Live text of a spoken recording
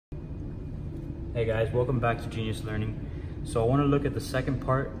Hey guys, welcome back to Genius Learning. So I want to look at the second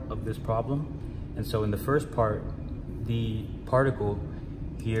part of this problem. And so in the first part, the particle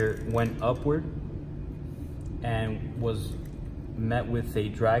here went upward and was met with a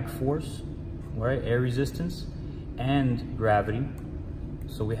drag force, right? Air resistance and gravity.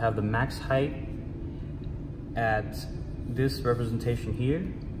 So we have the max height at this representation here,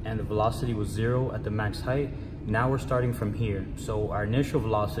 and the velocity was 0 at the max height. Now we're starting from here. So our initial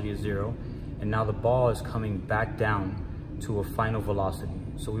velocity is 0. And now the ball is coming back down to a final velocity.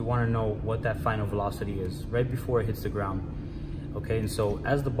 So we want to know what that final velocity is right before it hits the ground. Okay, and so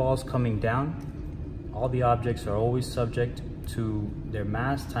as the ball is coming down, all the objects are always subject to their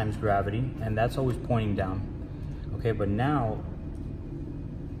mass times gravity, and that's always pointing down. Okay, but now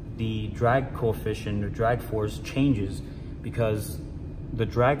the drag coefficient or drag force changes because the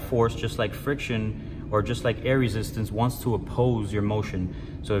drag force, just like friction or just like air resistance, wants to oppose your motion.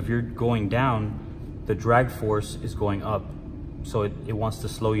 So if you're going down, the drag force is going up. So it wants to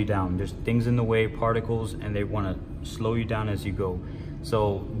slow you down. There's things in the way, particles, and they want to slow you down as you go.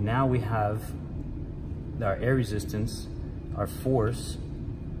 So now we have our air resistance, our force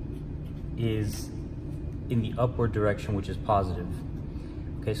is in the upward direction, which is positive.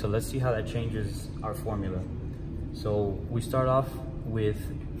 Okay, so let's see how that changes our formula. So we start off with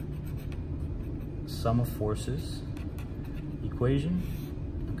sum of forces equation.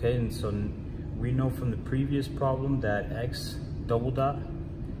 Okay, and so we know from the previous problem that x double dot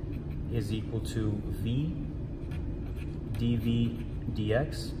is equal to v dv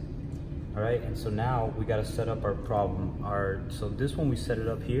dx. All right, and so now we got to set up our problem. So this one we set it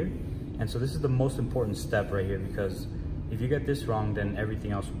up here, and so this is the most important step right here, because if you get this wrong, then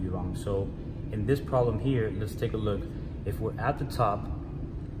everything else will be wrong. So in this problem here, let's take a look. If we're at the top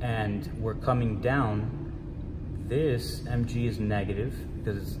and we're coming down, this mg is negative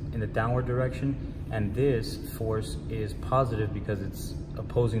because it's in the downward direction, and this force is positive because it's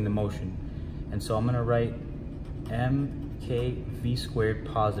opposing the motion. And so I'm going to write mkv squared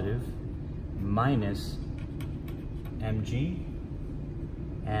positive minus mg,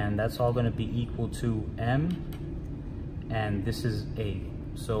 and that's all going to be equal to m, and this is a.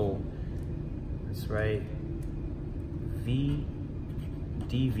 So let's write v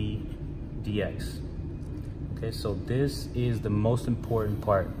dv dx. Okay, so this is the most important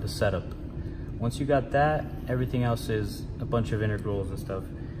part, the setup. Once you got that, everything else is a bunch of integrals and stuff.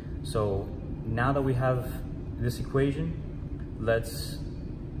 So now that we have this equation, let's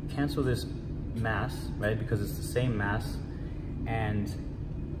cancel this mass, right? Because it's the same mass. And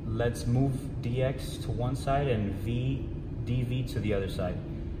let's move dx to one side and v dv to the other side.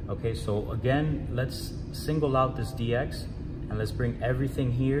 Okay, so again, let's single out this dx and let's bring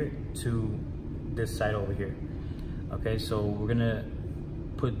everything here to this side over here. Okay, so we're gonna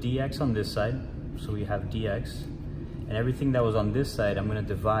put dx on this side, so we have dx, and everything that was on this side I'm gonna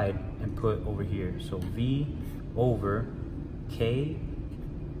divide and put over here. So v over k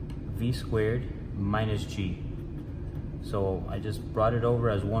v squared minus g. So I just brought it over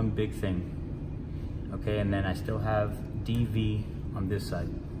as one big thing. Okay, and then I still have dv on this side.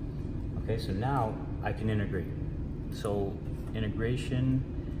 Okay, so now I can integrate. So integration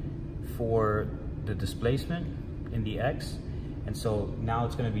for the displacement in the x, and so now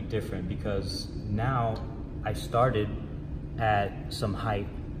it's going to be different because now I started at some height,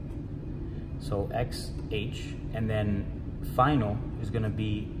 so xh, and then final is going to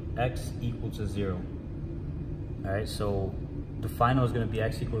be x equal to 0. All right, so the final is going to be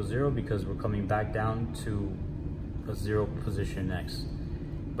x equals 0 because we're coming back down to a 0 position in x,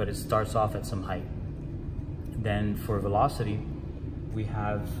 but it starts off at some height. Then for velocity, we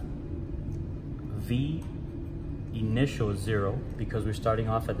have v initial 0 because we're starting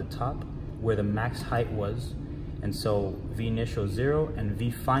off at the top where the max height was, and so v initial 0 and v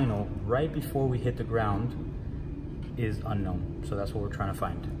final right before we hit the ground is unknown. So that's what we're trying to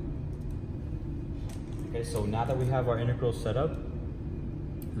find. Okay, so now that we have our integral set up,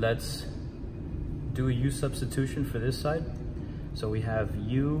 let's do a u substitution for this side. So we have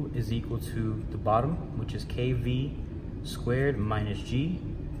u is equal to the bottom, which is kv squared minus g.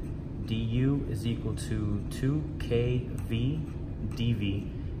 du is equal to 2kv dv,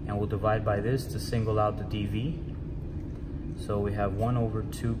 and we'll divide by this to single out the dv. So we have 1 over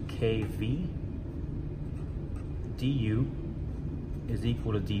 2kv du is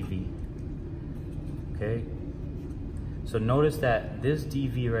equal to dv. Okay, so notice that this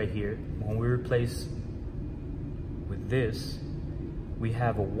dv right here, when we replace with this, we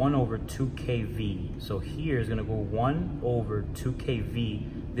have a 1 over 2kv. So here is going to go 1 over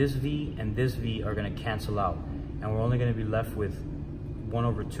 2kv. This v and this v are going to cancel out, and we're only going to be left with 1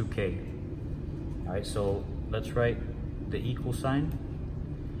 over 2k. All right, so let's write the equal sign.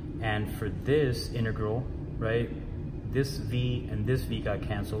 And for this integral, right, this v and this v got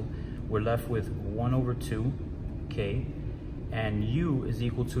canceled. We're left with 1 over 2k, and u is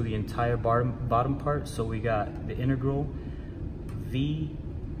equal to the entire bottom part. So we got the integral v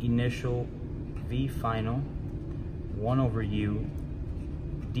initial, v final, 1 over u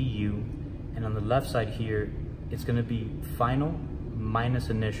du, and on the left side here, it's gonna be final minus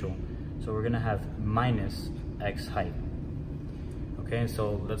initial. So we're gonna have minus x height. Okay,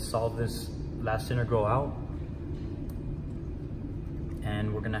 so let's solve this last integral out.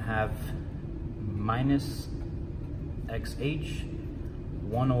 And we're gonna have minus xh,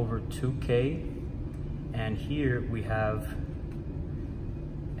 1 over 2k, and here we have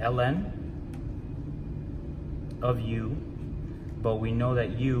ln of u, but we know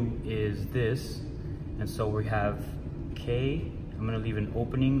that u is this, and so we have k, I'm gonna leave an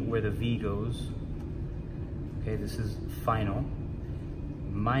opening where the v goes, okay, this is final,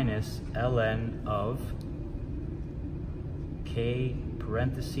 minus ln of k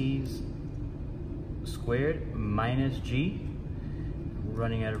parentheses squared minus g. We're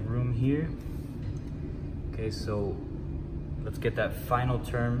running out of room here. Okay, so let's get that final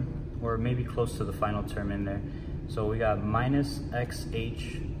term, or maybe close to the final term in there. So we got minus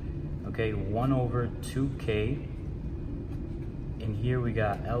xh, okay, 1 over 2k. And here we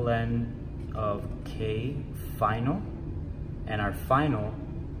got ln of k final, and our final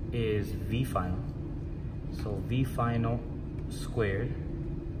is v final. So v final squared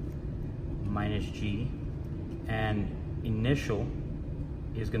minus g, and initial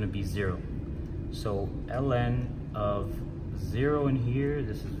is going to be 0. So ln of 0 in here,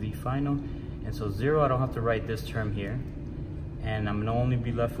 this is v final, and so 0, I don't have to write this term here, and I'm going to only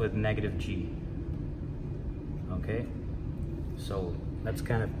be left with negative g. Okay, so that's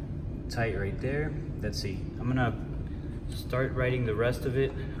kind of tight right there. Let's see, I'm going to start writing the rest of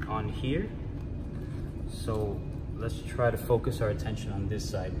it on here. So let's try to focus our attention on this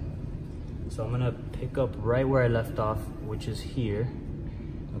side. So I'm gonna pick up right where I left off, which is here.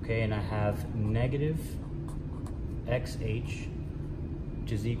 Okay, and I have negative xh,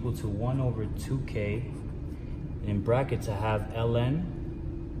 which is equal to 1 over 2k. And in brackets I have ln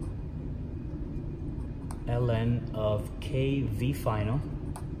of k v final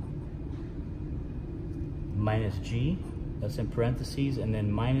minus g, that's in parentheses, and then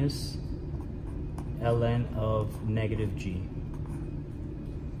minus ln of negative g.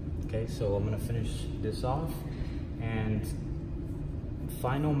 Okay, so I'm gonna finish this off, and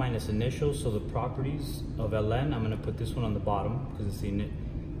final minus initial, so the properties of ln, I'm gonna put this one on the bottom because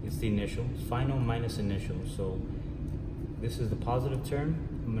it's the initial. Final minus initial, so this is the positive term.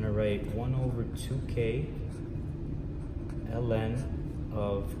 I'm gonna write 1 over 2k ln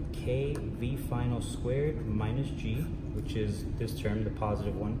of k v final squared minus g, which is this term, the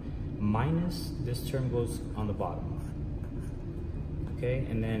positive one, minus this term goes on the bottom. Okay,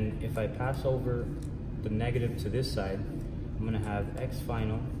 and then if I pass over the negative to this side, I'm gonna have x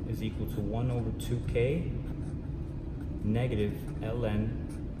final is equal to 1 over 2k negative ln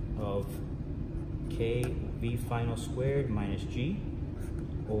of k v final squared minus g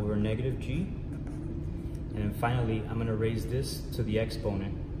over negative g. And then finally, I'm gonna raise this to the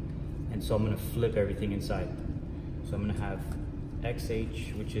exponent, and so I'm gonna flip everything inside. So I'm gonna have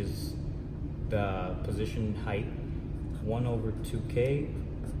xh, which is the position height, 1 over 2k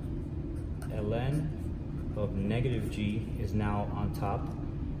ln of negative g is now on top,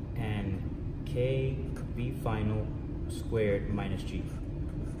 and k v final squared minus g.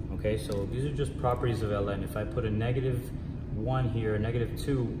 Okay, so these are just properties of ln. If I put a negative 1 here, a negative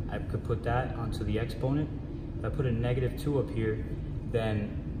 2, I could put that onto the exponent. If I put a negative 2 up here,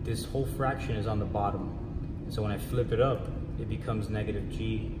 then this whole fraction is on the bottom. And so when I flip it up, it becomes negative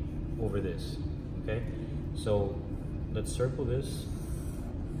g over this. Okay, so let's circle this,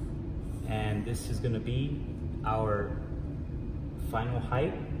 and this is going to be our final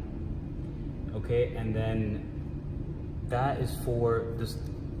height. Okay, and then that is for this,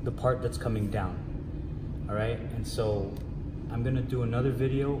 the part that's coming down. All right, and so I'm going to do another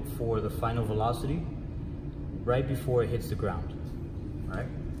video for the final velocity right before it hits the ground. All right.